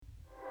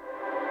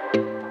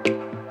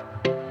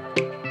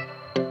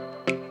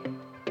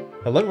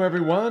Hello,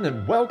 everyone,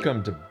 and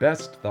welcome to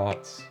Best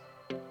Thoughts.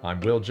 I'm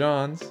Will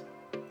Johns.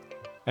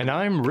 And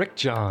I'm Rick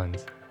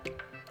Johns.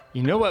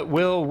 You know what,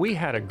 Will? We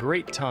had a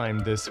great time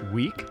this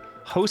week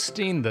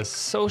hosting the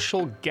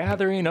social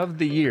gathering of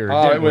the year.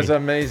 Oh, didn't it was we?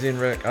 amazing,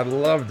 Rick. I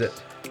loved it.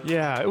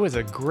 Yeah, it was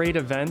a great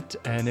event.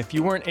 And if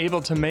you weren't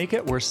able to make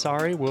it, we're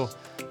sorry. We'll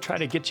try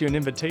to get you an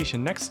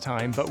invitation next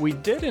time. But we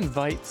did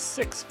invite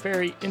 6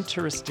 very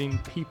interesting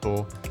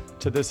people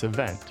to this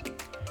event.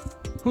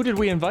 Who did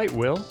we invite,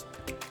 Will?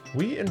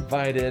 We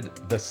invited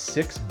the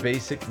 6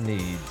 basic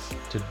needs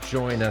to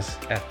join us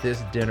at this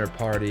dinner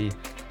party,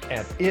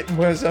 and it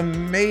was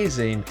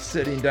amazing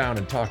sitting down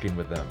and talking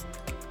with them.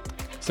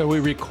 So we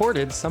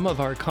recorded some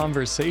of our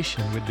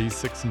conversation with these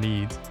 6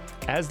 needs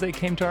as they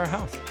came to our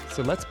house.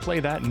 So let's play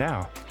that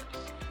now.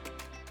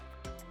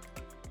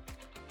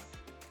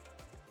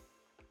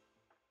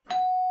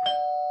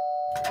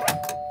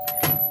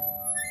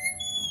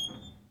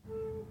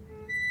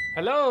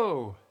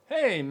 Hello.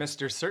 Hey,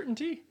 Mr.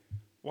 Certainty.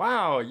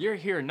 Wow, you're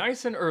here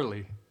nice and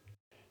early.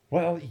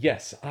 Well,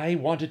 yes, I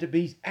wanted to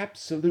be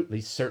absolutely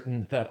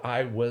certain that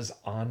I was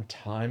on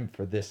time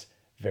for this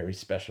very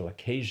special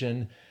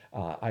occasion.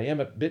 I am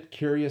a bit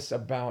curious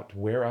about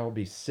where I'll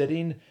be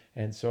sitting,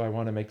 and so I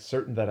want to make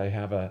certain that I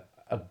have a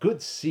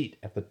good seat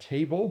at the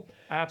table.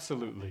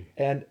 Absolutely.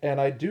 And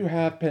I do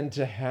happen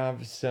to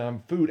have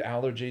some food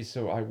allergies,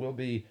 so I will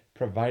be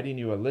providing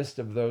you a list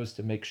of those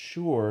to make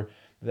sure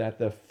that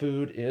the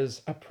food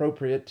is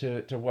appropriate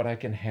to what I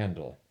can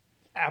handle.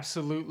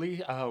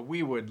 Absolutely.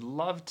 We would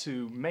love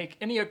to make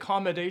any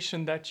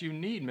accommodation that you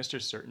need,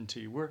 Mr.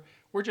 Certainty. We're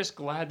just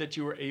glad that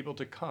you were able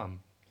to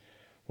come.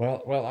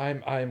 Well,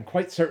 I'm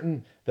quite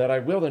certain that I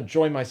will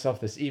enjoy myself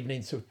this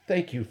evening, so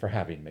thank you for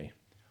having me.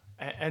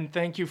 And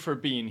thank you for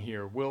being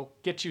here. We'll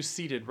get you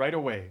seated right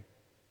away.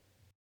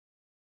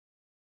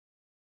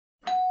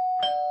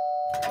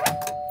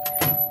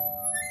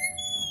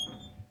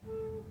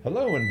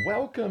 Hello and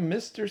welcome,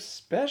 Mr.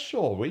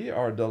 Special. We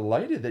are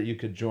delighted that you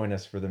could join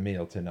us for the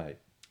meal tonight.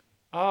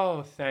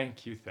 Oh,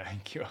 thank you,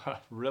 thank you.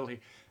 Really,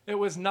 it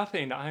was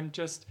nothing. I'm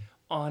just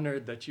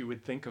honored that you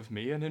would think of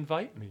me and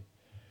invite me.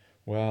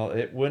 Well,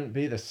 it wouldn't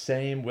be the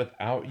same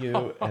without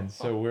you, and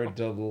so we're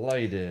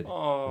delighted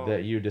Oh,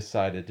 that you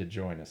decided to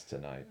join us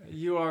tonight.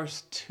 you are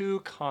too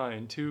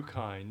kind, too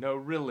kind. No,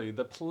 really,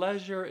 the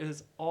pleasure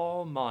is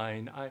all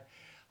mine.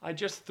 I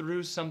just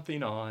threw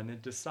something on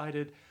and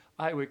decided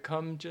I would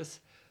come just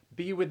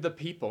be with the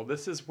people.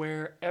 This is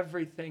where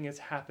everything is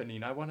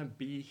happening. I want to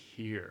be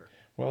here.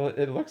 Well,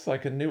 it looks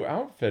like a new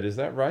outfit. Is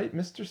that right,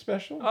 Mr.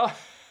 Special?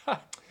 Oh,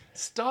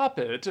 stop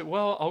it.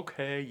 Well,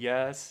 okay,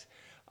 yes.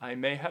 I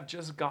may have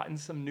just gotten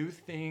some new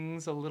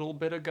things a little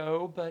bit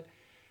ago, but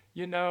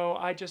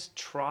I just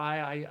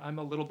try. I'm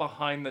a little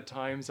behind the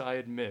times, I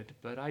admit,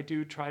 but I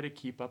do try to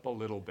keep up a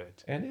little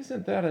bit. And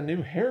isn't that a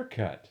new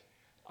haircut?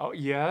 Oh,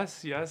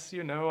 yes, yes,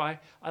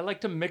 I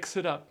like to mix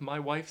it up. My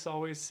wife's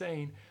always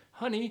saying,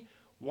 honey,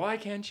 why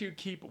can't you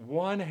keep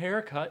one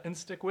haircut and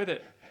stick with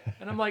it?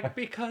 And I'm like,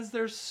 because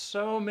there's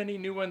so many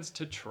new ones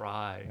to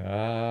try.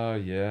 Oh,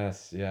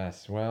 yes,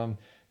 yes. Well,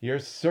 you're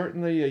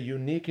certainly a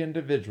unique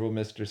individual,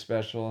 Mr.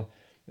 Special,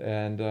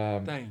 and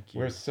Thank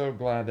we're you. so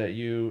glad that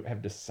you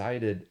have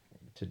decided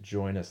to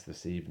join us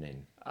this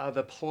evening.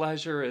 The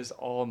pleasure is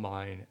all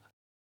mine.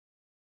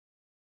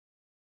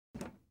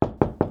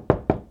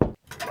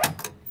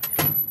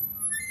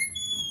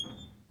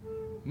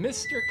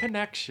 Mr.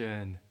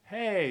 Connection.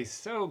 Hey,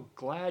 so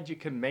glad you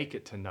can make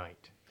it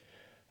tonight.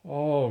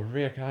 Oh,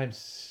 Rick, I'm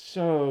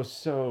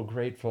so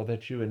grateful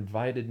that you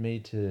invited me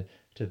to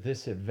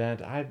this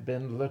event. I've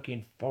been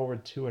looking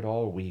forward to it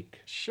all week.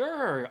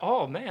 Sure.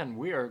 Oh, man,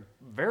 we are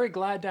very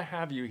glad to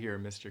have you here,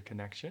 Mr.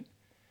 Connection.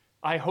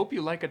 I hope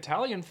you like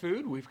Italian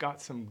food. We've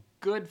got some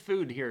good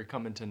food here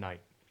coming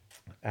tonight.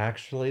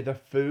 Actually, the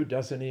food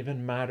doesn't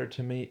even matter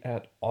to me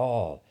at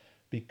all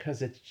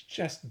because it's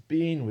just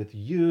being with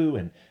you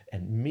and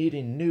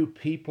meeting new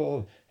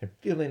people and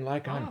feeling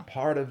like I'm Ah,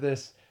 part of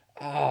this.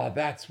 Ah,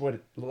 that's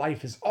what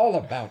life is all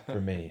about for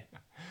me.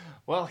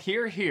 well,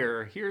 here.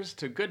 Here's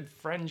to good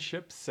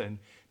friendships and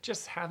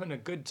just having a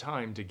good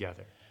time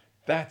together.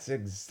 That's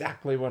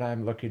exactly what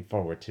I'm looking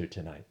forward to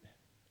tonight.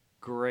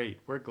 Great.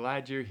 We're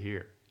glad you're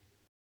here.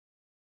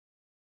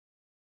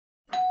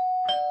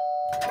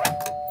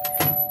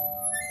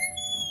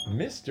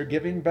 Mr.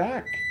 Giving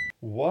Back,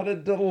 what a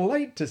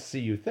delight to see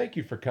you. Thank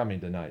you for coming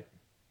tonight.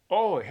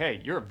 Oh,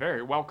 hey, you're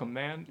very welcome,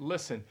 man.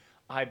 Listen,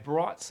 I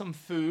brought some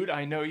food.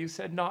 I know you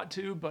said not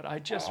to, but I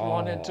just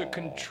wanted to Oh,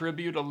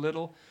 contribute a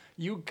little.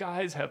 You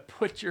guys have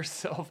put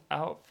yourself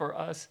out for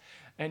us.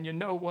 And you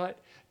know what?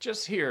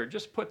 Just here,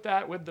 just put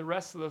that with the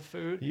rest of the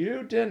food.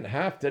 you didn't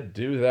have to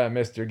do that,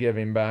 Mr.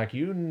 Giving Back.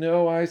 You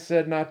know I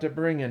said not to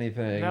bring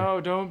anything.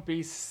 No, don't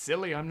be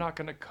silly. I'm not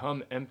going to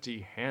come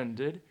empty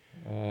handed.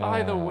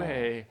 By the Ah.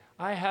 way,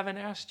 I haven't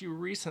asked you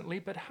recently,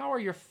 but how are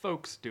your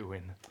folks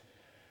doing?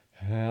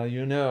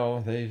 Well,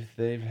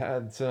 they've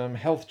had some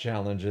health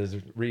challenges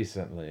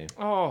recently.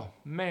 Oh,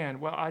 man.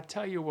 Well, I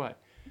tell you what.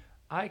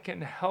 I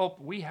can help.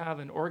 We have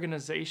an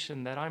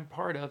organization that I'm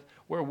part of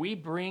where we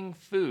bring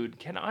food.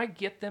 Can I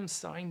get them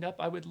signed up?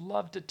 I would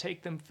love to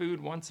take them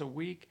food once a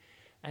week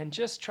and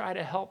just try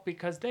to help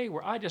because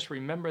I just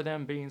remember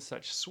them being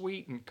such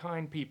sweet and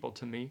kind people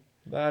to me.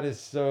 That is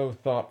so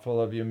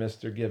thoughtful of you,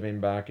 Mr. Giving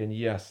Back. And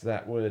yes,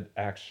 that would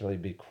actually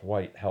be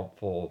quite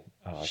helpful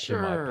to my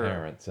Sure.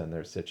 parents and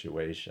their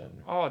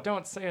situation. Oh,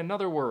 don't say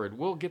another word.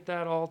 We'll get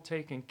that all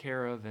taken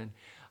care of. And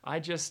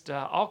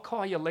I'll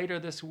call you later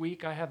this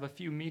week. I have a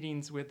few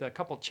meetings with a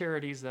couple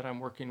charities that I'm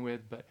working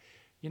with. But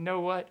you know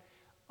what?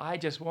 I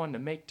just wanted to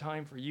make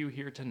time for you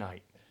here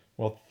tonight.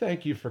 Well,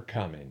 thank you for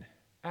coming.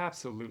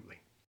 Absolutely.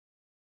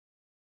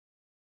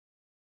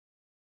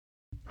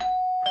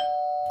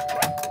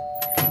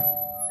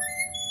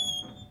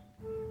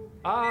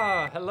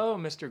 Ah, hello,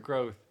 Mr.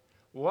 Growth.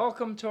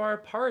 Welcome to our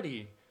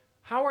party.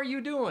 How are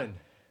you doing?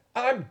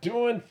 I'm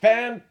doing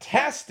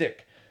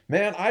fantastic.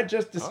 Man, I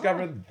just Oh,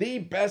 discovered the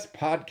best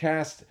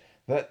podcast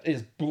that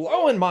is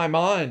blowing my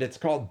mind. It's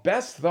called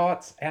Best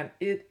Thoughts, and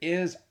it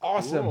is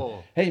awesome.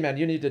 cool. Hey, man,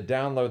 you need to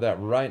download that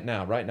right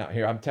now. Right now.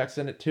 Here, I'm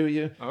texting it to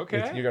you.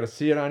 Okay. You're going to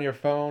see it on your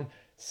phone.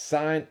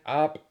 Sign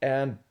up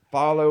and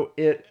follow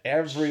it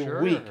every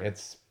week. Sure.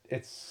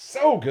 It's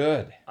so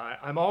good.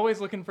 I'm always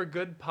looking for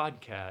good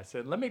podcasts.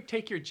 And let me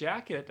take your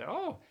jacket.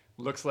 Oh,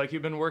 looks like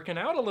you've been working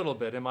out a little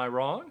bit. Am I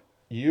wrong?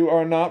 You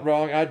are not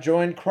wrong. I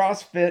joined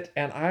CrossFit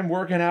and I'm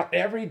working out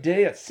every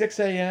day at 6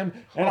 a.m.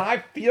 and Oh, I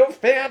feel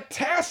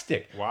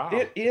fantastic. wow.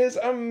 It is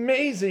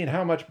amazing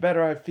how much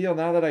better I feel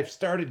now that I've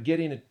started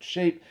getting in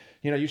shape.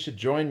 You know, you should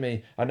join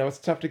me. I know it's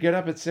tough to get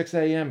up at 6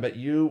 a.m., but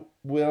you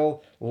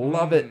will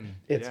love it.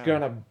 It's Yeah.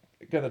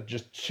 gonna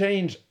just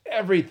change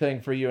everything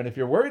for you. And if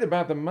you're worried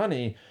about the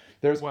money,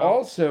 there's Well,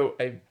 also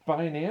a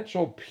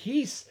financial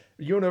peace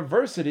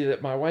university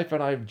that my wife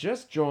and I have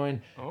just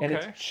joined, and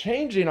it's okay.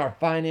 changing our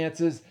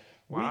finances.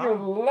 We are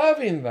Wow.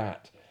 loving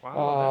that.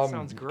 Wow, that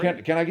sounds Can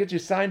great. can I get you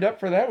signed up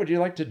for that? Would you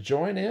like to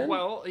join in?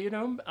 Well,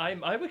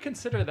 I would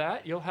consider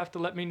that. You'll have to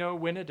let me know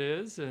when it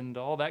is and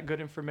all that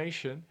good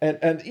information.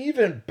 And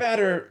even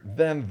better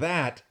than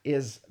that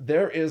is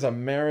there is a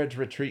marriage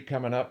retreat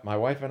coming up. My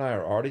wife and I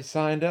are already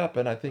signed up,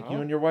 and I think you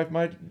Oh, and your wife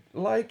might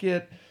like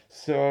it.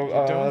 So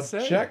you don't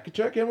say.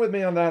 check in with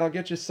me on that. I'll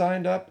get you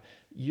signed up.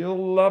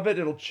 You'll love it.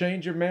 It'll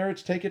change your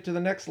marriage, take it to the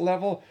next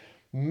level.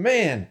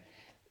 Man,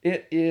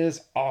 it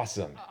is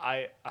awesome.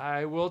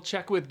 I will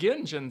check with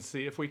Ginge and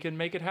see if we can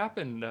make it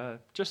happen.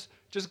 Just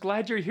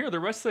glad you're here.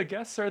 The rest of the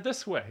guests are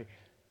this way.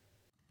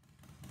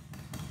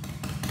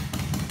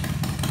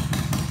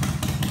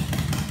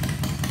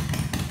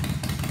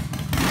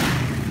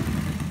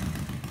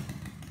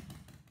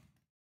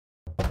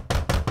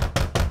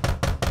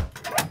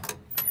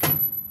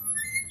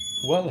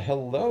 Well,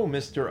 hello,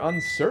 Mr.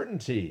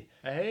 Uncertainty.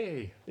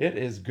 Hey. It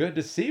is good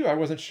to see you. I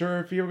wasn't sure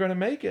if you were going to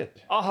make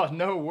it. Oh,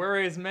 no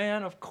worries,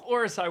 man. Of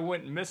course I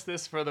wouldn't miss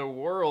this for the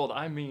world.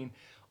 I mean,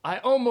 I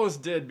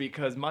almost did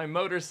because my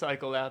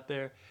motorcycle out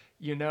there,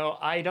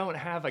 I don't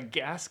have a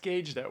gas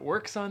gauge that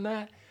works on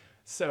that.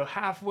 So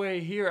halfway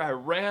here, I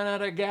ran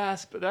out of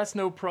gas, but that's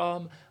no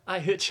problem. I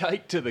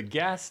hitchhiked to the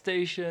gas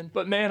station.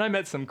 But man, I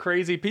met some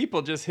crazy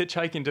people just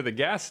hitchhiking to the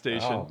gas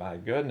station. Oh, my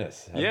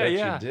goodness. I Yeah, bet you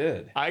yeah.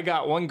 did. I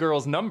got one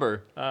girl's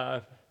number.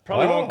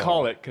 Probably won't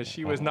call Oh, it because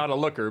she was not a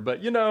looker,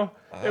 but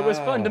it was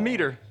fun to meet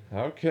oh. her.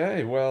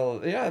 Okay.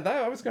 Well, yeah,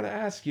 I was going to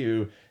ask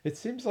you. It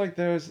seems like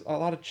there's a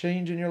lot of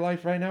change in your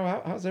life right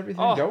now. How's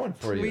everything Oh, going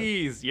for you?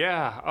 please.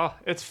 Yeah. Oh,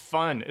 it's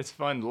fun. It's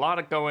fun. A lot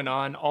of going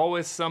on.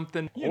 Always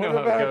something. You know how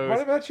it What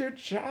goes. about your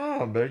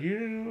job? Are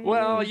you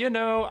Well,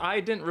 I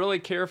didn't really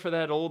care for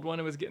that old one.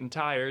 It was getting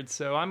tired,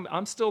 so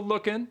I'm still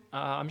looking.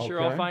 I'm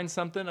sure I'll okay? find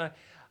something.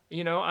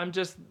 I'm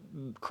just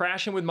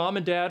crashing with mom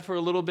and dad for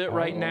a little bit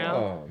right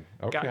now.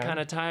 Oh, Got okay. kind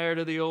of tired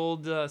of the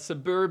old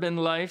suburban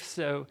life,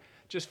 so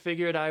just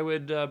figured I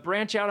would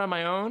branch out on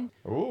my own.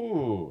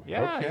 Ooh,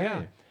 Yeah, yeah.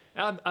 okay.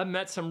 I've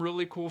met some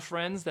really cool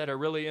friends that are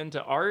really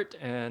into art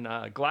and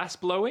glass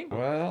blowing.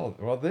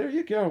 Well, there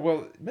you go.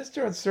 Well,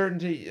 Mr.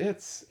 Uncertainty,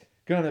 it's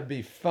gonna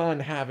be fun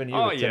having you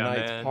Oh at yeah,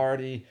 tonight's man.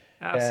 party,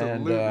 and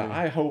Absolutely.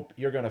 I hope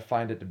you're gonna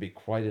find it to be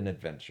quite an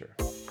adventure.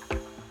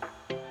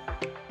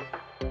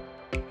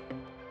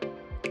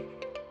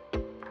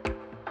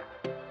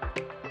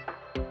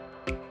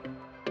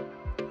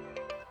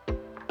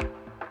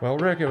 Well,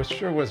 Rick,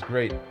 sure was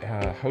great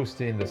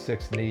hosting the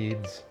Six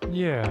Needs,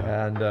 Yeah.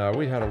 and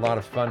we had a lot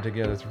of fun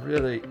together. It's a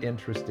really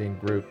interesting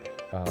group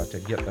to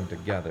get them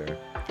together.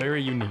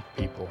 Very unique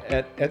people.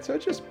 And so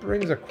it just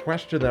brings a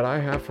question that I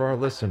have for our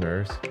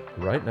listeners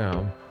right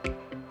now.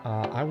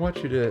 I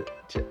want you to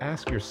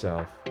ask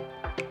yourself,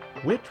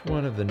 which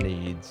one of the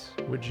needs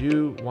would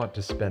you want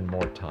to spend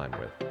more time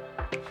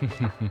with?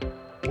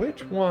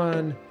 Which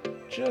one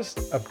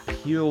just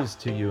appeals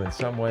to you in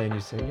some way and you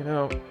say,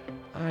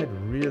 I'd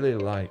really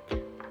like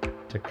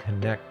to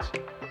connect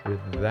with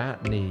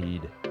that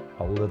need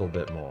a little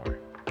bit more?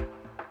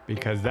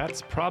 Because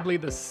that's probably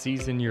the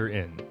season you're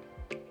in.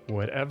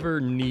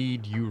 Whatever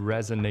need you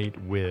resonate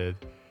with,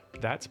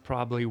 that's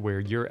probably where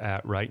you're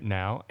at right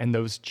now. And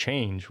those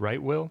change,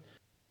 right, Will?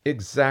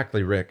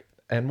 Exactly, Rick.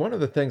 And one of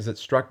the things that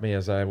struck me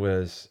as I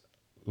was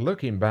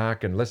looking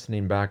back and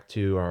listening back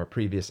to our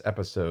previous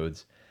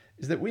episodes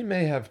is that we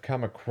may have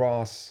come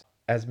across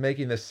as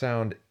making this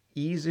sound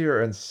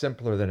easier and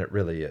simpler than it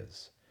really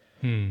is.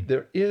 Hmm.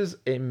 There is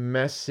a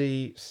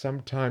messy,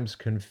 sometimes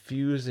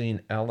confusing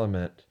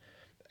element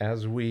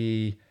as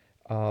we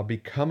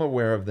become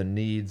aware of the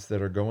needs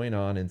that are going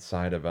on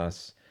inside of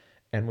us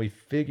and we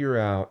figure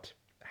out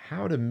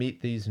how to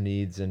meet these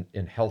needs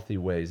in healthy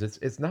ways.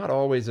 It's not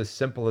always as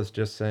simple as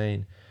just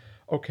saying,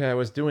 okay, I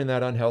was doing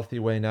that unhealthy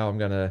way, now I'm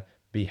going to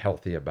be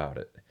healthy about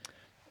it.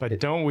 But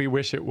don't we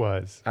wish it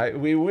was?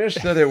 We wish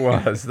that it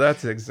was.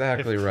 That's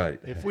exactly If, right.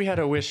 if we had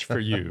a wish for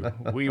you,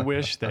 we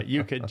wish that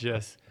you could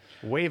just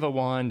wave a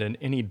wand and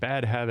any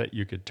bad habit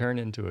you could turn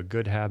into a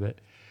good habit.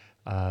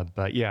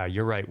 But yeah,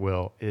 you're right,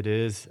 Will. It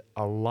is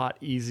a lot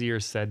easier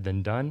said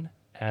than done,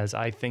 as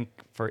I think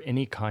for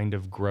any kind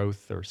of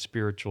growth or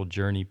spiritual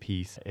journey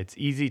piece, it's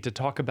easy to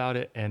talk about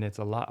it and it's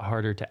a lot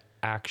harder to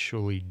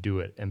actually do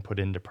it and put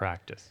into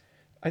practice.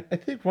 I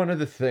think one of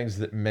the things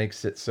that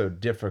makes it so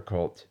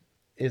difficult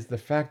is the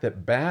fact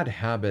that bad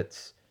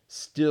habits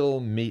still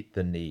meet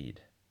the need.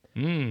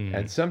 And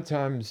Mm,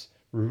 sometimes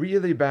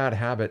really bad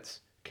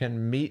habits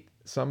can meet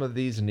some of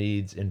these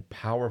needs in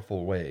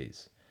powerful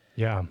ways.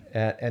 yeah,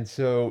 And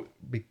so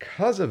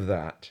because of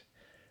that,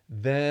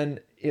 then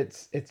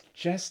it's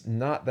just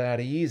not that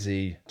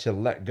easy to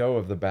let go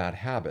of the bad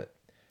habit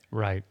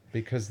right,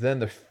 because then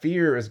the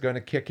fear is going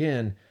to kick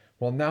in.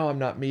 Well, now I'm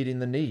not meeting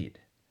the need.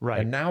 right.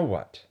 And now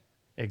what?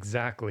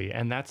 Exactly.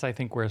 And that's, I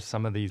think, where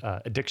some of these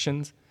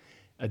addictions,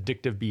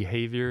 addictive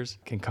behaviors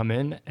can come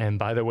in. And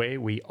by the way,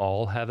 we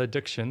all have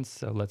addictions.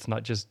 So let's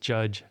not just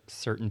judge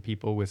certain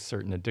people with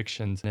certain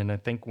addictions. And I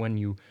think when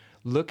you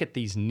look at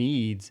these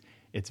needs,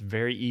 it's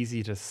very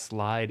easy to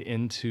slide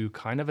into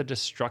kind of a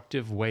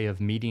destructive way of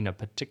meeting a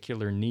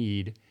particular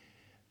need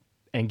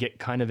and get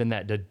kind of in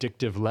that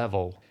addictive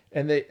level.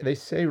 And they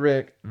say,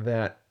 Rick,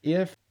 that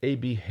if a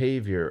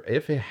behavior,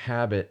 if a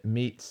habit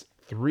meets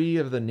three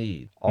of the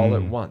needs all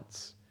at Mm.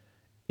 once,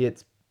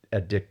 it's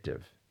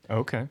addictive.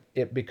 Okay.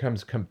 It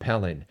becomes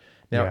compelling.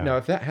 Now, Yeah.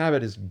 if that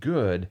habit is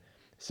good,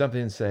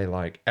 something say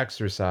like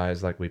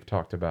exercise, like we've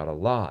talked about a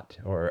lot,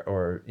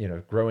 or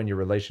growing your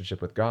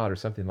relationship with God, or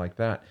something like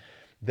that,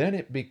 then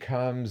it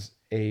becomes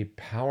a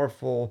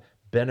powerful,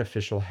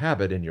 beneficial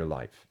habit in your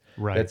life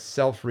Right. that's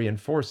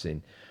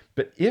self-reinforcing.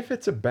 But if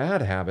it's a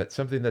bad habit,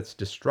 something that's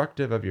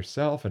destructive of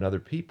yourself and other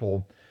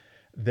people,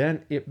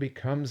 then it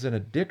becomes an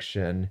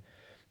addiction.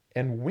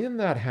 And when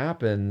that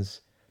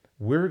happens,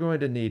 we're going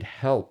to need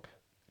help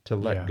to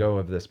let Yeah. go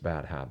of this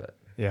bad habit.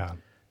 Yeah.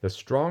 The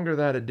stronger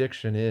that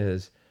addiction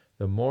is,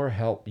 the more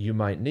help you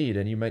might need.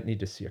 And you might need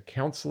to see a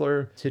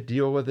counselor to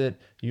deal with it.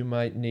 You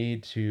might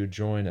need to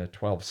join a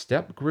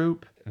 12-step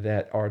group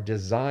that are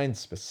designed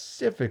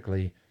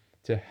specifically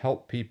to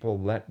help people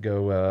let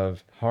go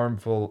of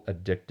harmful,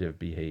 addictive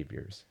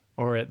behaviors.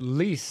 Or at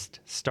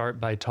least start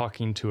by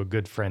talking to a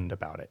good friend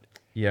about it.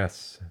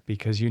 Yes.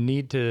 Because you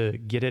need to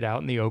get it out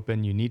in the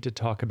open. You need to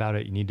talk about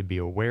it. You need to be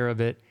aware of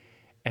it.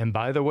 And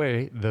by the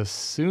way, the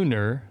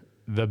sooner,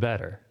 the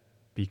better,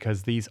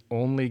 because these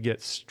only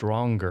get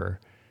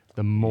stronger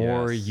the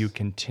more Yes. you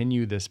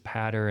continue this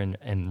pattern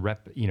and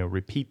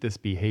repeat this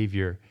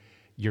behavior.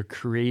 You're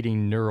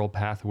creating neural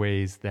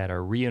pathways that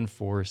are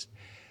reinforced.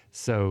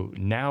 So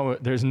now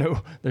there's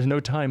no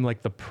time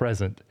like the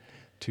present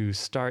to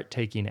start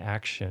taking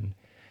action.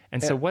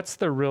 And so And what's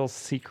the real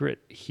secret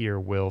here,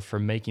 Will, for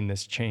making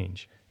this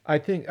change? I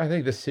think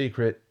the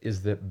secret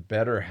is that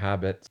better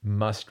habits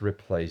must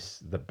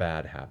replace the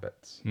bad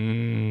habits.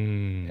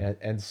 Mm,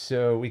 And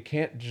so we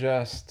can't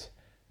just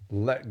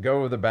let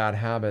go of the bad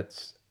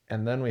habits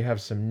and then we have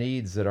some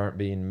needs that aren't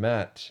being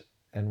met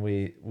and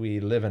we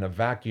live in a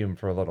vacuum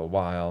for a little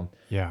while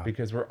yeah,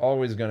 because we're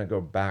always going to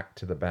go back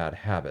to the bad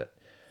habit.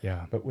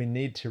 yeah, But we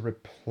need to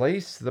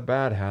replace the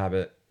bad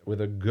habit with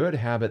a good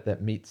habit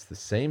that meets the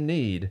same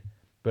need,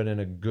 but in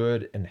a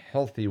good and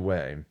healthy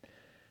way. And,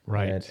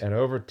 right. and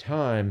over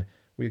time,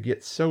 we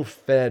get so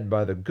fed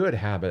by the good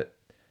habit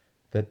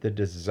that the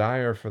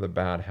desire for the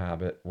bad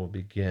habit will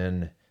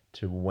begin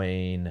to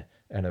wane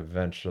and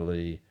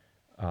eventually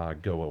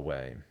go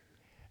away.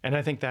 And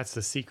I think that's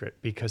the secret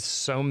because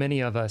so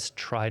many of us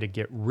try to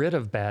get rid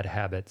of bad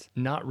habits,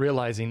 not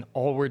realizing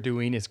all we're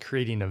doing is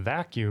creating a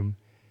vacuum,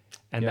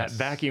 and that Yes.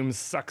 vacuum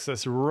sucks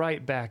us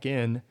right back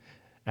in,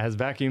 as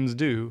vacuums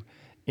do,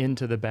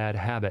 into the bad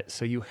habit.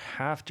 So you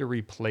have to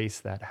replace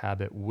that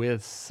habit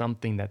with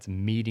something that's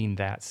meeting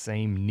that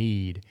same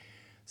need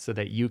so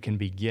that you can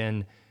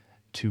begin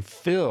to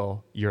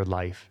fill your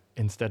life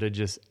instead of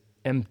just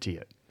empty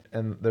it.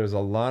 And there's a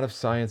lot of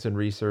science and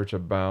research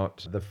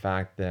about the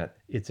fact that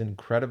it's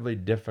incredibly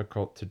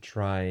difficult to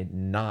try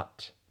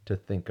not to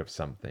think of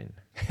something.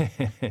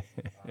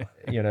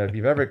 If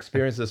you've ever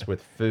experienced this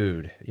with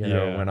food,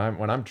 Yeah.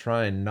 when I'm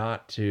trying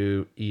not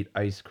to eat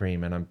ice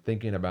cream and I'm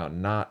thinking about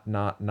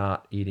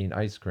not eating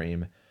ice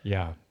cream,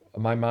 Yeah,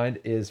 my mind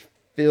is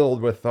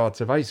filled with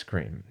thoughts of ice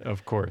cream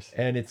of course.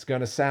 and it's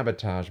going to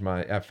sabotage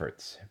my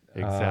efforts.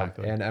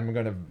 Exactly. And I'm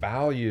going to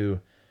value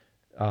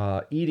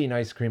eating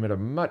ice cream at a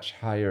much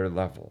higher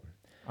level.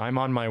 I'm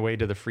on my way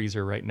to the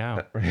freezer right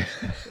now.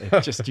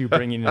 Just you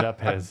bringing it up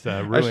has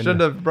I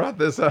shouldn't have brought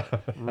this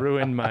up.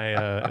 ruined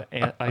my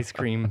ice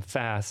cream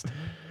fast.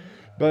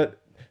 But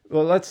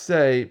well, let's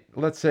say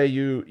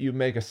you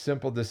make a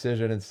simple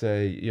decision and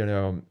say,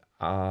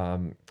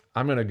 I'm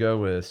going to go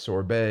with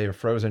sorbet or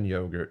frozen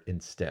yogurt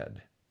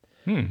instead.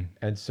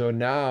 And so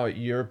now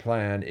your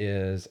plan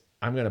is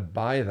I'm going to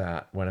buy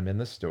that when I'm in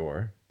the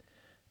store.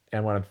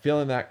 And when I'm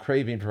feeling that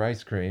craving for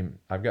ice cream,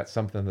 I've got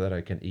something that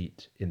I can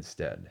eat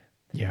instead.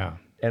 Yeah.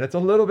 And it's a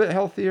little bit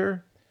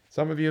healthier.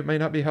 Some of you it may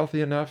not be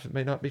healthy enough, it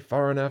may not be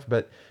far enough,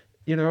 but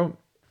you know,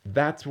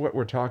 that's what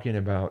we're talking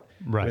about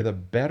Right. with a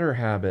better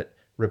habit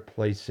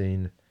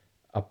replacing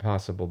a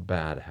possible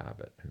bad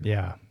habit.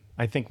 Yeah.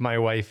 I think my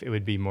wife, it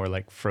would be more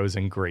like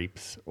frozen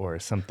grapes or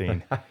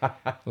something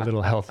a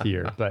little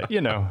healthier. But,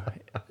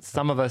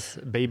 some of us,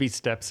 baby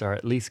steps are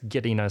at least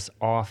getting us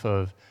off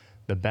of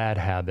the bad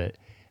habit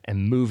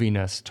and moving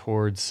us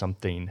towards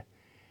something.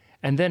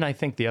 And then I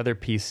think the other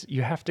piece,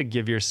 you have to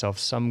give yourself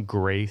some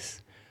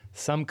grace,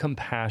 some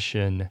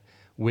compassion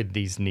with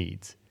these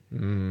needs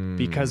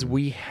because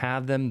we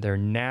have them, they're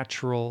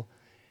natural.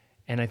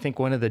 And I think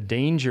one of the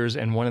dangers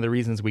and one of the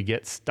reasons we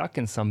get stuck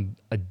in some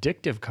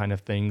addictive kind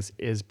of things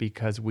is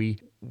because we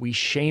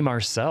shame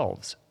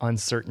ourselves on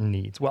certain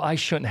needs. Well, I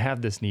shouldn't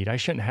have this need. I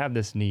shouldn't have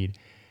this need.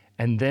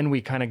 And then we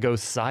kind of go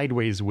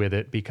sideways with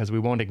it because we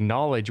won't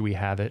acknowledge we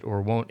have it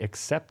or won't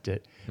accept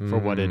it for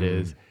what it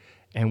is.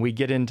 And we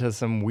get into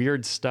some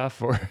weird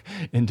stuff or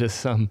into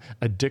some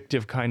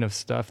addictive kind of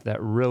stuff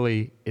that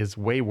really is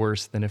way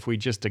worse than if we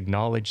just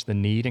acknowledged the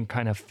need and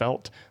kind of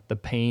felt the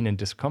pain and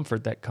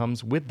discomfort that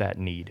comes with that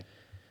need.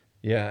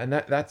 Yeah, and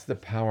that's the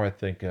power I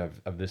think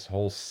of this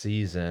whole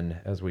season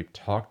as we've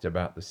talked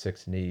about the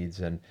six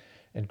needs and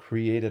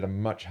created a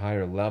much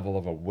higher level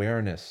of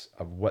awareness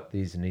of what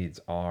these needs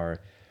are.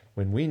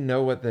 When we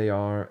know what they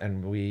are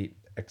and we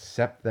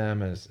accept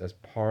them as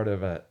part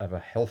of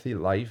a healthy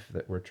life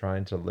that we're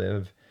trying to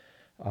live,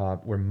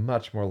 we're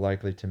much more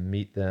likely to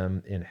meet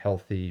them in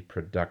healthy,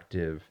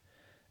 productive,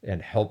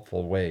 and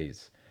helpful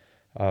ways.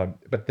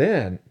 But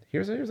then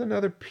here's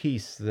another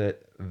piece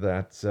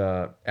that's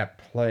at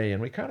play,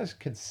 and we kind of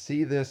can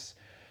see this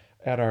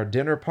at our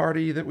dinner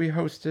party that we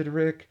hosted,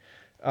 Rick.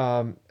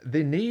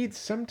 The needs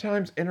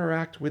sometimes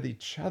interact with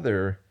each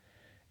other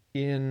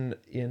in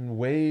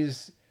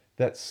ways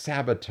that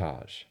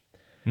sabotage.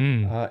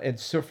 And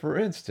so, for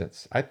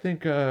instance, I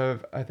think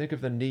of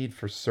the need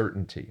for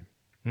certainty.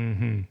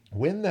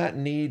 When that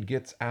need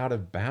gets out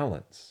of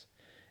balance,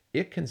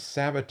 it can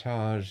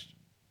sabotage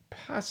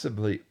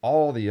possibly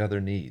all the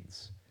other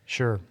needs.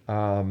 Sure.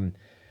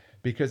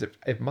 Because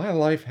if my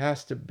life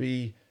has to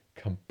be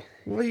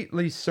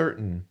completely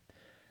certain,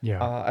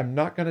 Yeah. I'm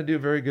not going to do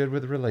very good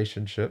with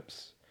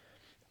relationships.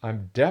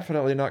 I'm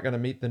definitely not going to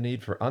meet the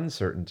need for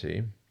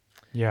uncertainty.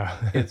 Yeah.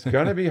 It's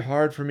going to be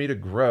hard for me to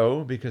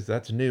grow because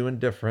that's new and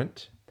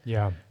different.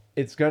 Yeah.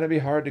 It's going to be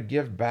hard to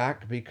give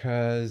back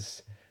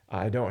because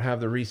I don't have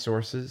the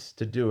resources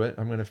to do it.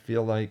 I'm going to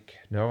feel like,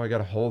 no, I got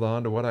to hold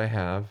on to what I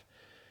have.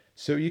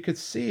 So you could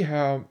see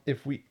how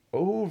if we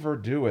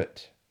overdo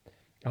it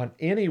on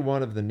any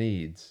one of the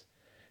needs,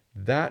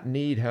 that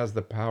need has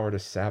the power to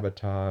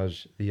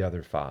sabotage the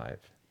other five.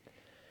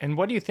 And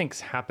what do you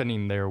think's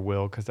happening there,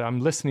 Will? Because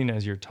I'm listening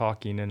as you're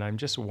talking, and I'm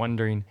just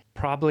wondering,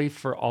 probably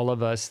for all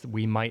of us,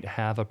 we might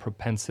have a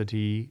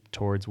propensity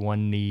towards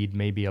one need,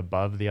 maybe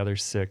above the other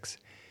six.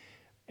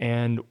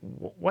 And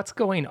what's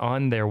going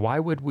on there? Why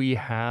would we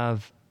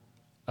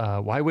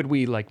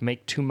like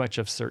make too much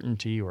of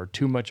certainty or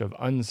too much of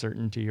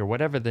uncertainty or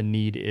whatever the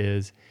need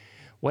is?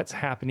 What's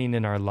happening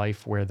in our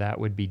life where that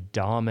would be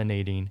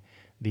dominating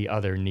the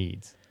other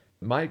needs?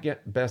 My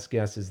best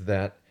guess is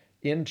that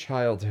in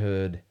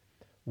childhood,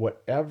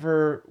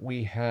 whatever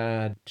we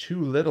had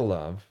too little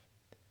of,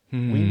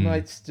 we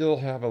might still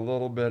have a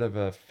little bit of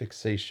a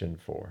fixation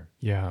for.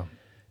 Yeah.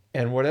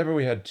 And whatever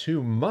we had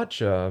too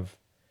much of,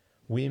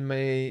 we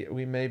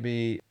may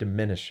be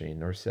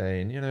diminishing or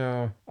saying,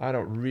 I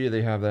don't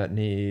really have that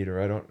need,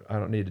 or I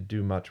don't need to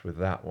do much with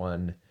that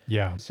one.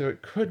 Yeah. So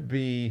it could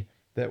be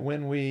that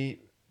when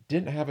we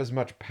didn't have as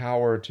much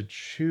power to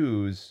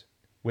choose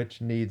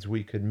which needs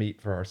we could meet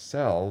for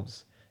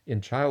ourselves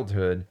in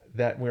childhood,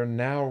 that we're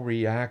now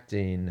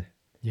reacting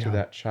to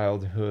that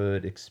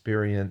childhood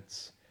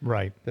experience.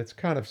 Right. That's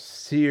kind of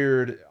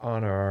seared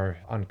on our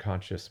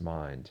unconscious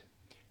mind.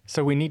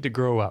 So we need to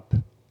grow up.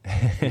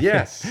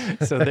 Yes.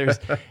 So that's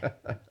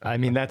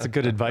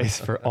good advice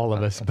for all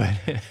of us, but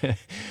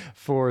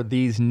for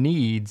these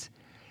needs,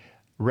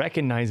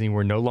 recognizing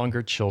we're no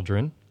longer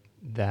children,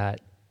 that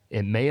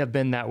it may have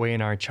been that way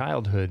in our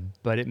childhood,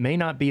 but it may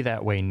not be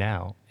that way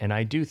now. And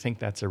I do think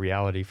that's a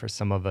reality for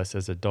some of us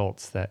as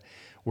adults, that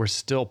we're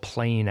still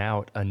playing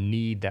out a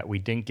need that we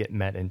didn't get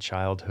met in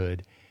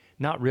childhood,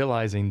 not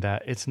realizing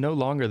that it's no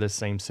longer the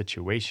same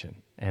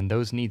situation. And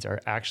those needs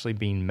are actually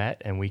being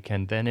met, and we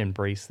can then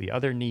embrace the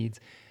other needs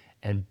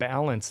and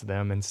balance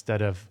them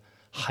instead of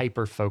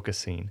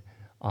hyper-focusing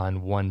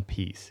on one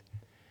piece.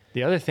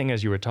 The other thing,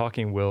 as you were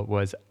talking, Will,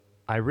 was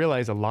I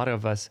realize a lot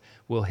of us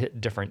will hit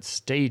different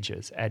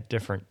stages at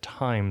different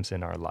times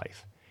in our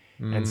life.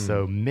 And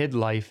so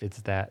midlife,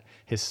 it's that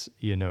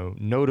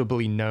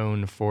notably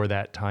known for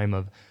that time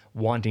of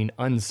wanting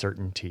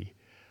uncertainty.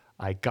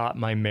 I got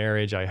my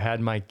marriage, I had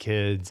my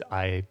kids,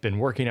 I've been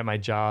working at my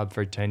job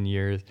for 10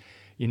 years.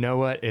 You know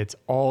what? It's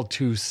all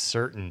too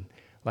certain.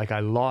 Like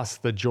I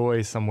lost the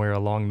joy somewhere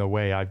along the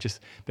way. I've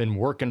just been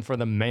working for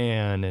the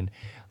man. And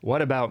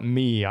what about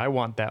me? I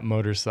want that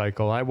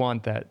motorcycle. I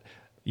want that,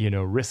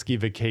 risky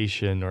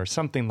vacation or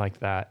something like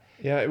that.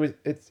 Yeah,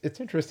 it's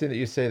interesting that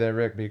you say that,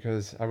 Rick,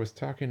 because I was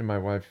talking to my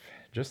wife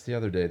just the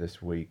other day this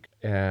week,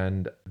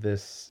 and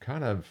this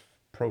kind of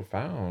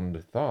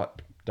profound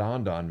thought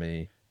dawned on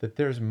me that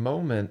there's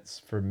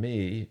moments for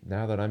me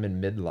now that I'm in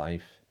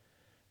midlife,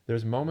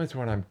 there's moments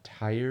when I'm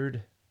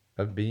tired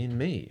of being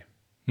me.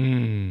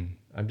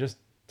 I'm just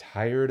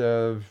tired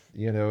of,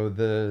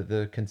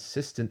 the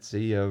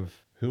consistency of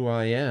who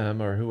I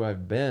am or who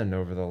I've been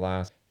over the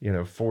last,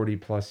 40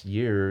 plus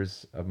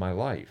years of my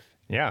life.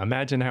 Yeah,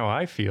 imagine how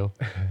I feel.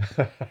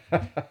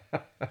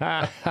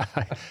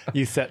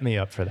 You set me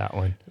up for that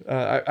one.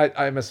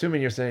 I'm assuming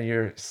you're saying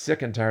you're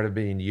sick and tired of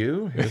being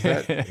you. Is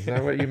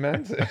that what you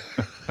meant?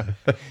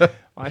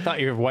 I thought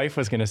your wife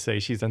was going to say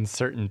she's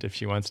uncertain if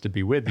she wants to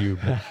be with you.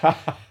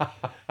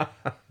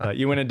 But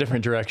you went a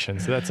different direction,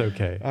 so that's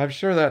okay. I'm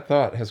sure that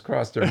thought has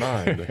crossed her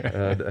mind,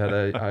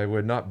 and I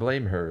would not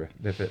blame her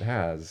if it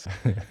has.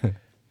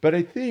 But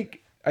I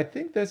think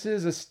this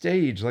is a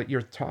stage like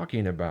you're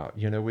talking about.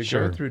 We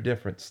Sure. go through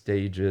different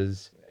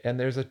stages, and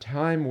there's a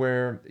time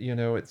where,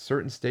 at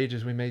certain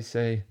stages we may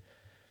say,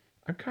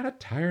 I'm kind of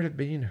tired of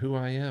being who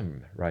I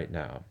am right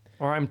now.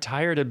 Or I'm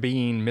tired of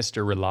being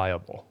Mr.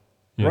 Reliable.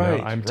 I'm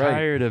Right.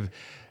 tired of,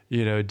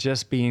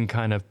 just being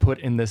kind of put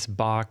in this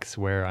box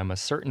where I'm a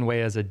certain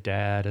way as a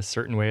dad, a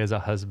certain way as a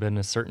husband,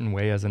 a certain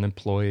way as an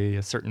employee,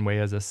 a certain way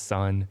as a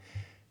son.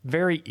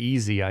 Very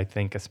easy, I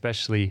think,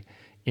 especially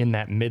in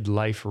that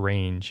midlife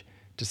range,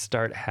 to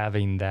start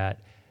having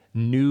that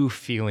new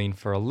feeling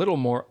for a little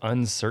more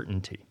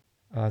uncertainty.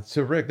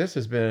 So Rick, this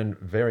has been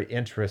very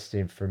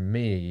interesting for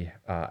me.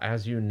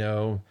 As you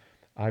know,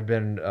 I've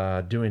been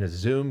doing a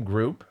Zoom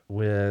group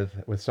with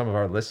some of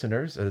our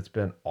listeners, and it's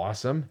been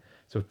awesome.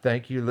 So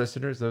thank you,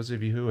 listeners, those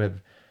of you who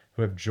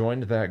have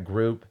joined that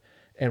group.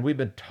 And we've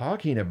been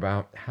talking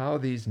about how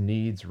these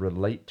needs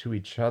relate to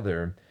each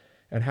other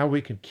and how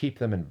we can keep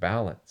them in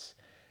balance.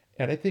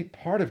 And I think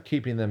part of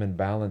keeping them in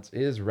balance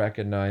is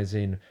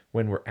recognizing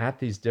when we're at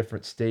these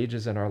different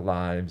stages in our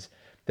lives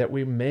that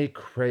we may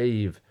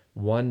crave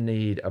one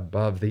need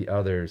above the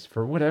others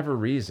for whatever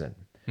reason.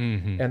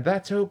 And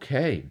that's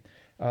okay.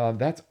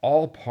 That's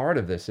all part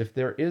of this. If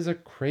there is a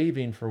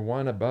craving for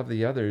one above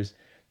the others,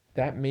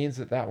 that means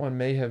that one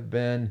may have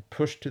been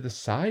pushed to the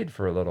side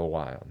for a little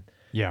while.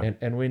 Yeah.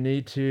 And we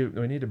need to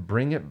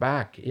bring it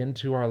back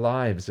into our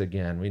lives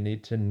again. We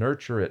need to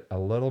nurture it a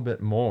little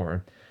bit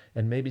more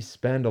and maybe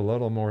spend a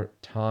little more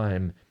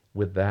time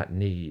with that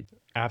need.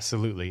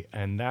 Absolutely.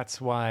 And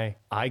that's why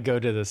I go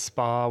to the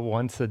spa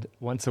once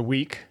a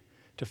week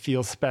to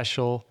feel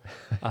special.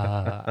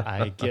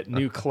 I get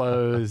new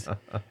clothes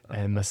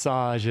and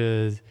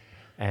massages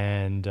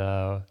and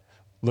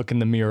look in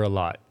the mirror a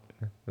lot.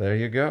 There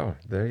you go.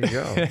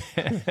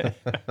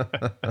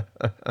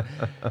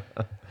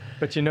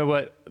 But you know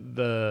what?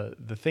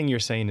 The thing you're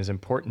saying is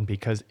important,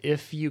 because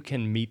if you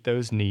can meet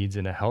those needs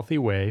in a healthy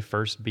way,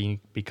 first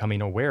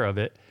becoming aware of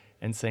it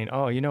and saying,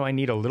 oh, I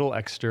need a little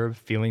extra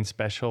feeling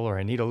special, or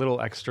I need a little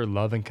extra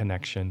love and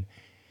connection,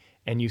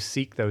 and you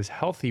seek those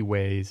healthy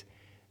ways,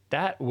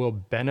 that will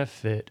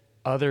benefit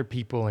other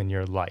people in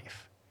your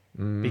life.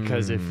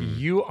 Because if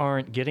you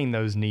aren't getting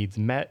those needs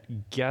met,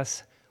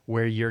 guess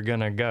where you're going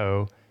to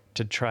go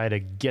to try to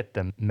get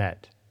them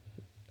met?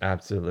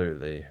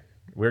 Absolutely.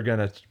 We're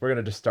gonna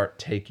just start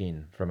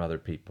taking from other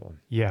people.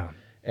 Yeah.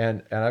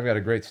 And I've got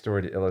a great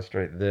story to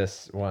illustrate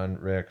this one,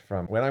 Rick.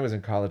 From when I was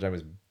in college, I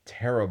was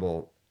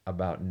terrible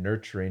about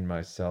nurturing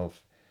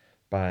myself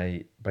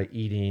by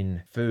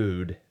eating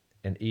food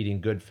and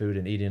eating good food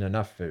and eating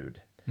enough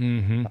food.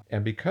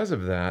 And because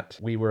of that,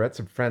 we were at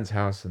some friend's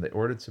house and they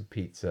ordered some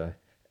pizza,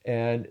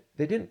 and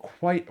they didn't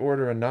quite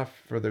order enough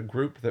for the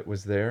group that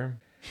was there.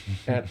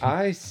 And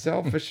I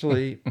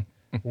selfishly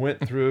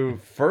went through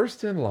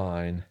first in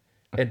line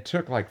and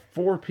took like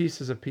 4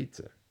 pieces of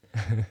pizza.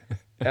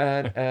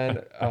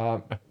 And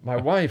my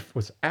wife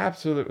was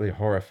absolutely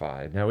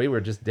horrified. Now, we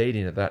were just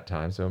dating at that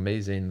time, so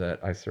amazing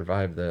that I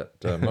survived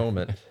that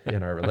moment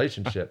in our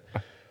relationship.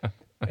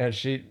 And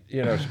she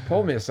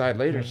pulled me aside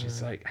later, and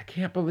she's like, I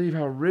can't believe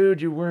how rude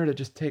you were to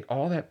just take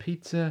all that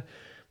pizza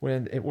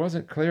when it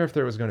wasn't clear if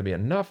there was going to be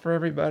enough for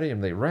everybody,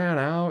 and they ran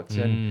out,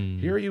 and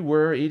here you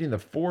were eating the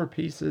 4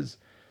 pieces.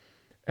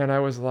 And I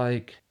was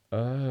like,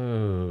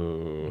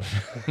 oh.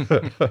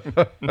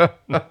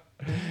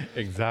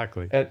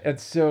 Exactly. And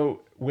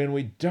so when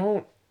we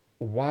don't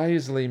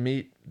wisely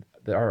meet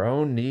our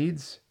own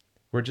needs,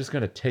 we're just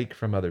going to take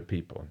from other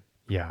people.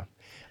 Yeah.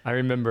 I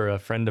remember a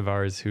friend of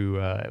ours who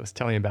was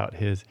telling about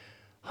his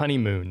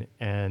honeymoon,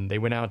 and they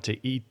went out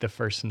to eat the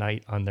first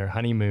night on their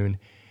honeymoon,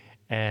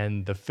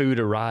 and the food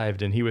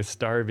arrived and he was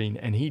starving,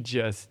 and he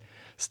just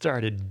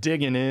started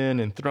digging in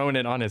and throwing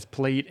it on his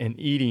plate and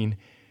eating.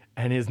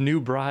 And his new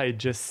bride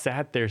just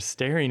sat there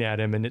staring at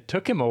him, and it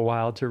took him a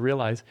while to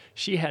realize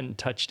she hadn't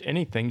touched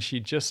anything. She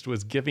just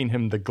was giving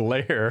him the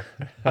glare.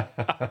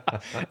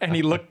 And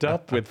he looked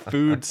up with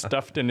food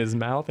stuffed in his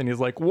mouth, and he's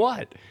like,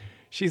 "What?"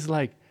 She's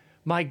like,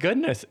 "My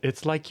goodness,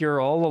 it's like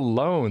you're all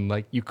alone.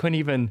 Like you couldn't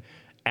even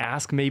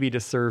ask maybe to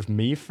serve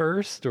me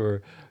first,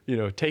 or,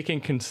 take in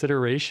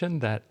consideration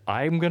that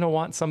I'm going to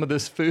want some of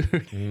this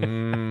food."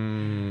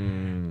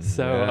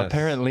 So Yes.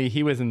 apparently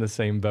he was in the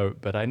same boat,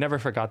 but I never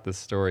forgot this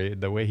story.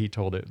 The way he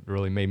told it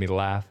really made me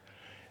laugh.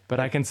 But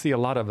I can see a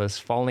lot of us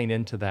falling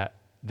into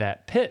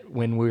that pit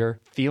when we're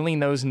feeling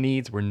those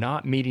needs, we're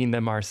not meeting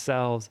them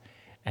ourselves.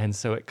 And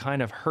so it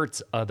kind of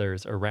hurts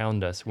others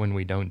around us when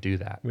we don't do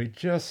that. We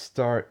just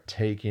start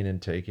taking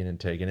and taking and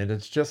taking. And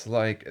it's just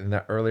like in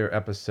that earlier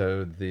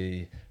episode,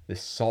 the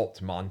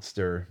salt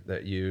monster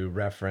that you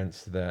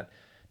referenced that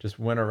just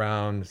went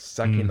around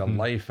sucking the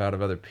life out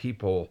of other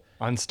people.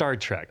 On Star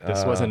Trek.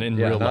 This wasn't in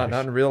real life.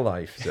 Not in real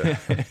life. So.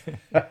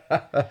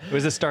 It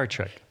was a Star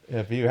Trek.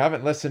 If you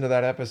haven't listened to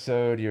that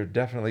episode, you're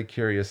definitely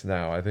curious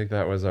now. I think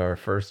that was our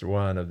first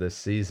one of this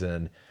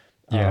season.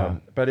 Yeah.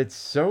 But it's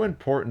so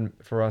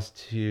important for us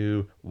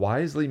to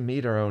wisely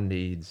meet our own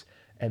needs.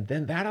 And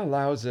then that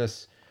allows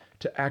us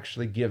to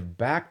actually give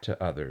back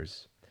to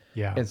others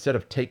Yeah. instead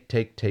of take.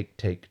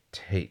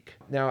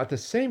 Now, at the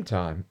same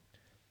time,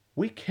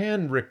 we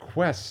can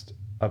request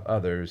of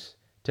others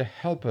to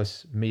help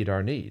us meet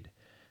our need.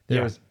 There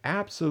Yeah. is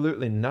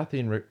absolutely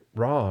nothing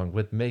wrong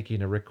with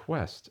making a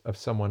request of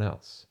someone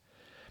else.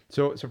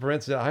 So for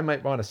instance, I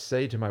might want to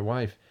say to my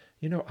wife,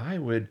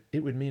 it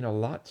would mean a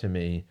lot to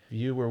me if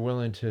you were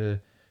willing to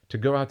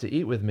go out to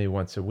eat with me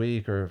once a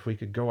week, or if we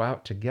could go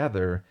out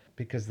together,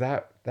 because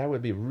that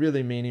would be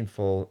really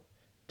meaningful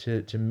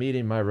to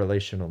meeting my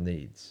relational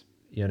needs.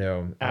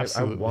 I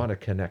Absolutely. want to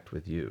connect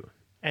with you.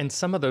 And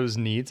some of those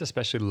needs,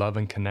 especially love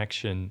and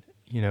connection,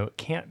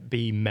 can't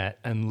be met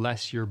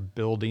unless you're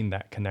building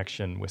that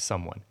connection with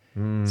someone.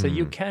 So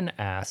you can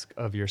ask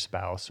of your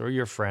spouse or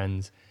your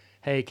friends,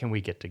 "Hey, can we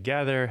get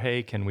together?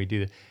 Hey, can we do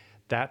that?"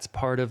 That's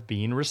part of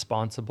being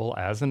responsible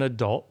as an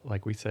adult,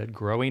 like we said,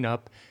 growing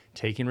up,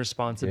 taking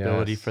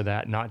responsibility Yes. for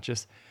that, not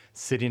just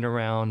sitting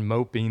around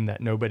moping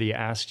that nobody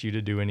asked you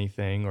to do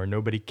anything or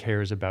nobody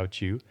cares about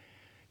you.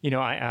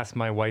 I asked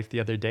my wife the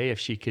other day if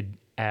she could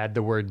add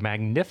the word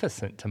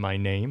magnificent to my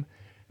name.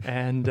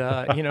 And,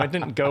 it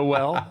didn't go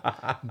well,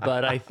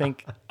 but I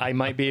think I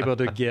might be able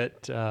to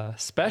get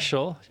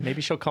special.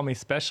 Maybe she'll call me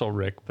Special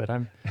Rick, but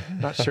I'm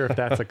not sure if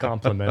that's a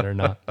compliment or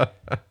not.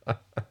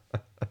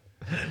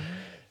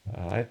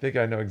 I think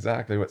I know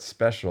exactly what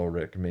special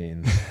Rick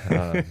means.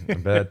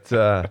 But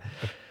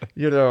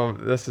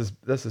this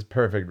is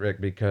perfect,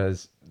 Rick,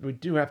 because we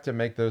do have to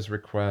make those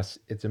requests.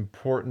 It's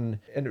important,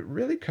 and it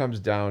really comes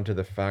down to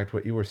the fact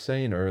what you were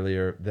saying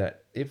earlier,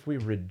 that if we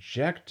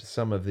reject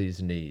some of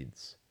these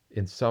needs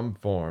in some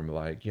form,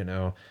 like,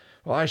 well,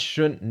 I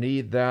shouldn't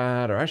need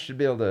that, or I should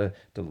be able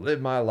to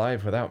live my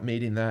life without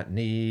meeting that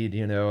need,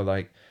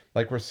 like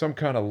we're some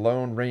kind of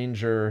Lone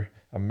Ranger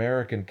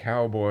American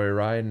cowboy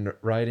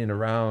riding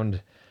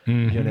around,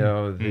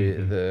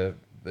 the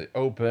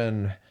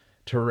open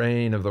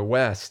terrain of the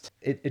West.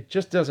 It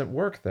just doesn't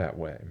work that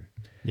way.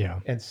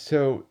 Yeah. And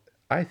so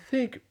I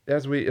think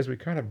as we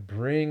kind of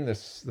bring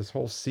this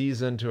whole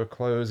season to a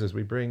close, as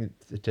we bring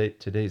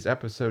today's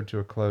episode to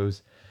a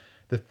close,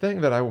 the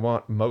thing that I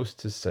want most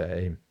to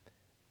say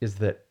is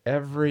that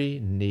every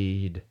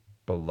need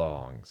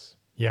belongs.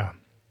 Yeah.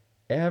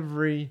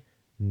 Every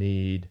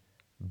need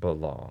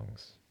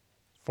belongs.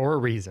 For a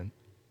reason.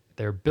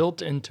 They're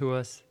built into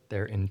us.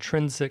 They're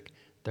intrinsic.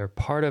 They're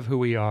part of who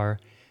we are.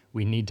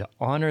 We need to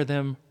honor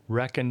them,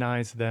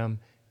 recognize them,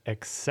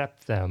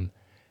 accept them.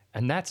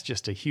 And that's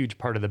just a huge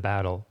part of the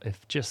battle,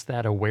 if just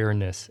that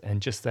awareness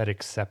and just that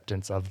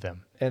acceptance of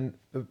them. And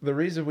the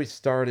reason we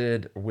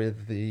started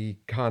with the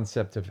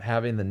concept of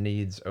having the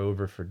needs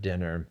over for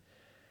dinner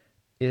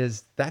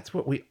is that's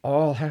what we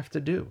all have to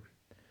do.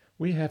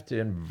 We have to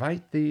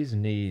invite these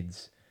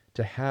needs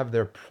to have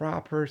their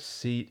proper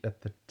seat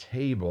at the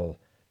table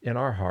in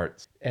our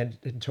hearts, and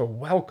to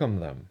welcome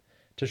them,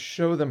 to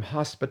show them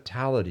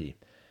hospitality,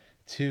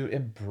 to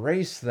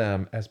embrace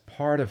them as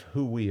part of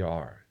who we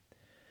are.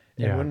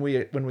 Yeah. And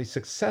when we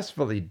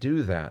successfully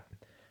do that,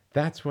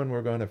 that's when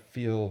we're going to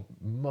feel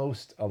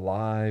most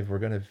alive. We're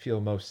going to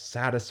feel most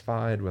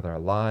satisfied with our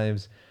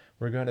lives.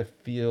 We're going to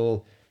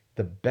feel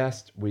the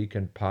best we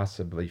can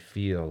possibly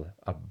feel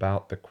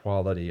about the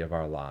quality of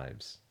our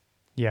lives.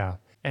 Yeah.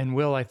 And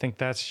Will, I think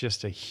that's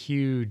just a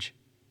huge,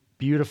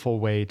 beautiful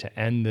way to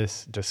end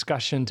this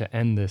discussion, to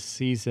end this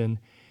season.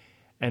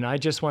 And I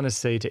just want to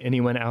say to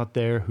anyone out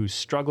there who's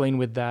struggling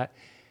with that,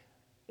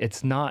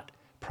 it's not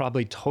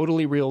probably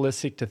totally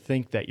realistic to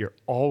think that you're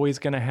always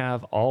going to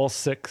have all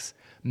 6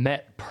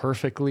 met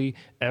perfectly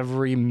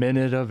every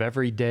minute of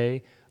every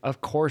day.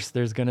 Of course,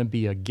 there's going to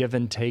be a give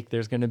and take.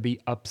 There's going to be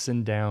ups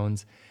and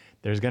downs.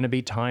 There's going to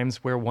be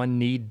times where one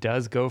need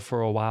does go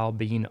for a while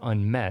being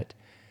unmet,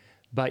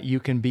 but you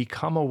can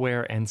become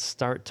aware and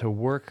start to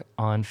work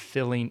on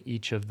filling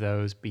each of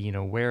those, being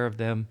aware of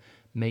them,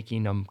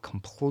 making them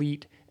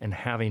complete, and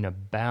having a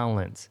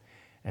balance.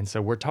 And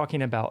so we're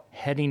talking about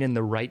heading in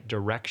the right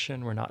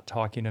direction. We're not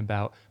talking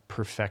about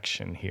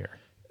perfection here.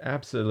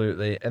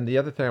 Absolutely. And the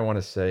other thing I want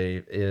to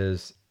say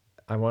is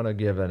I want to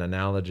give an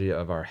analogy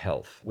of our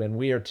health. When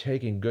we are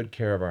taking good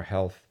care of our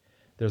health,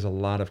 there's a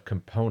lot of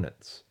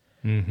components.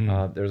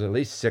 There's at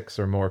least 6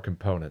 or more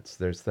components.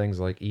 There's things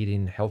like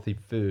eating healthy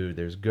food.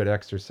 There's good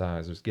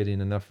exercise. There's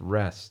getting enough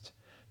rest.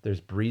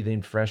 There's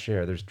breathing fresh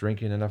air. There's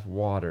drinking enough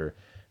water.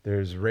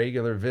 There's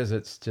regular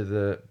visits to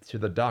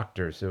the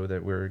doctor so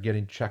that we're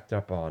getting checked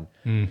up on.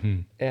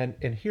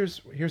 And here's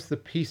the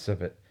piece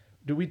of it.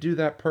 Do we do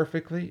that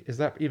perfectly? Is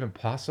that even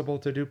possible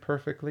to do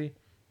perfectly?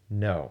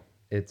 No,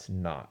 it's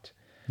not.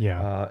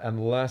 Yeah.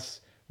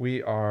 Unless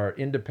we are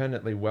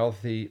independently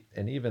wealthy,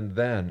 and even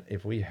then,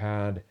 if we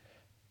had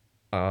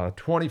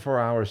 24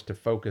 hours to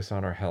focus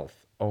on our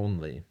health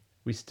only,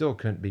 we still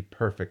couldn't be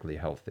perfectly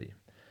healthy.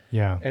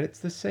 Yeah. And it's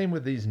the same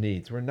with these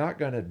needs. We're not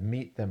going to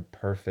meet them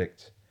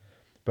perfect,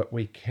 but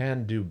we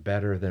can do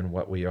better than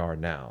what we are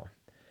now.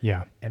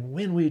 Yeah. And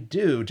when we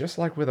do, just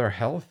like with our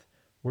health,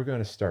 we're going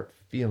to start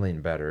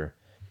feeling better.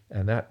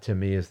 And that to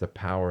me is the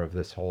power of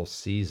this whole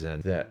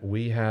season, that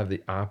we have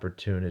the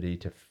opportunity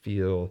to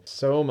feel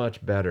so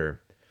much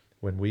better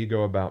when we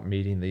go about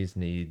meeting these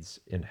needs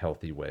in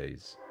healthy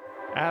ways.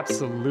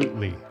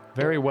 Absolutely.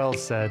 Very well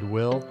said,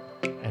 Will.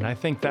 And I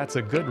think that's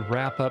a good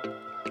wrap up,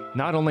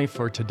 not only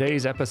for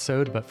today's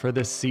episode, but for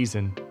this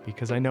season,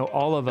 because I know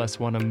all of us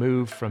want to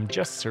move from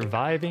just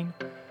surviving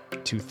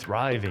to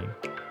thriving.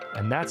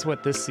 And that's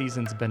what this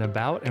season's been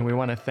about. And we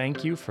want to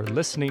thank you for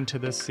listening to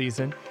this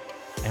season.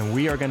 And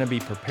we are going to be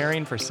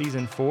preparing for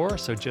season 4.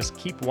 So just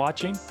keep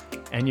watching.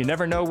 And you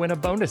never know when a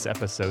bonus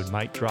episode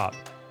might drop.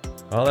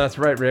 Well, that's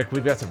right, Rick.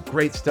 We've got some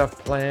great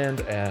stuff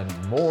planned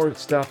and more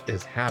stuff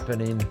is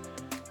happening.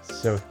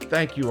 So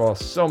thank you all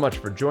so much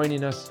for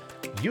joining us.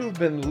 You've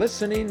been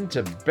listening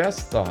to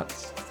Best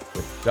Thoughts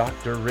with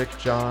Dr. Rick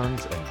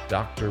Johns and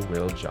Dr.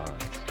 Will Johns.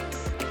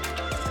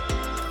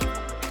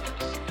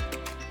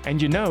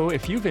 And you know,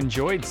 if you've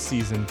enjoyed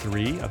season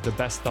 3 of the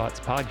Best Thoughts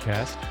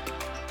podcast,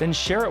 then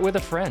share it with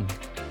a friend.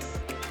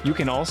 You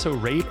can also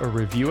rate or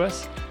review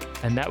us,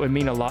 and that would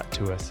mean a lot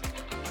to us.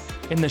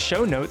 In the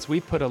show notes, we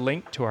put a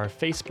link to our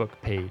Facebook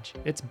page.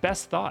 It's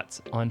Best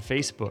Thoughts on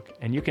Facebook,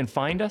 and you can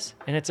find us,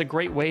 and it's a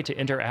great way to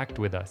interact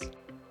with us.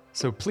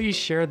 So please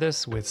share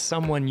this with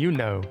someone you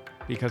know,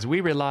 because we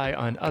rely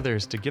on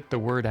others to get the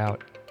word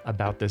out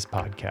about this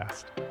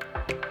podcast.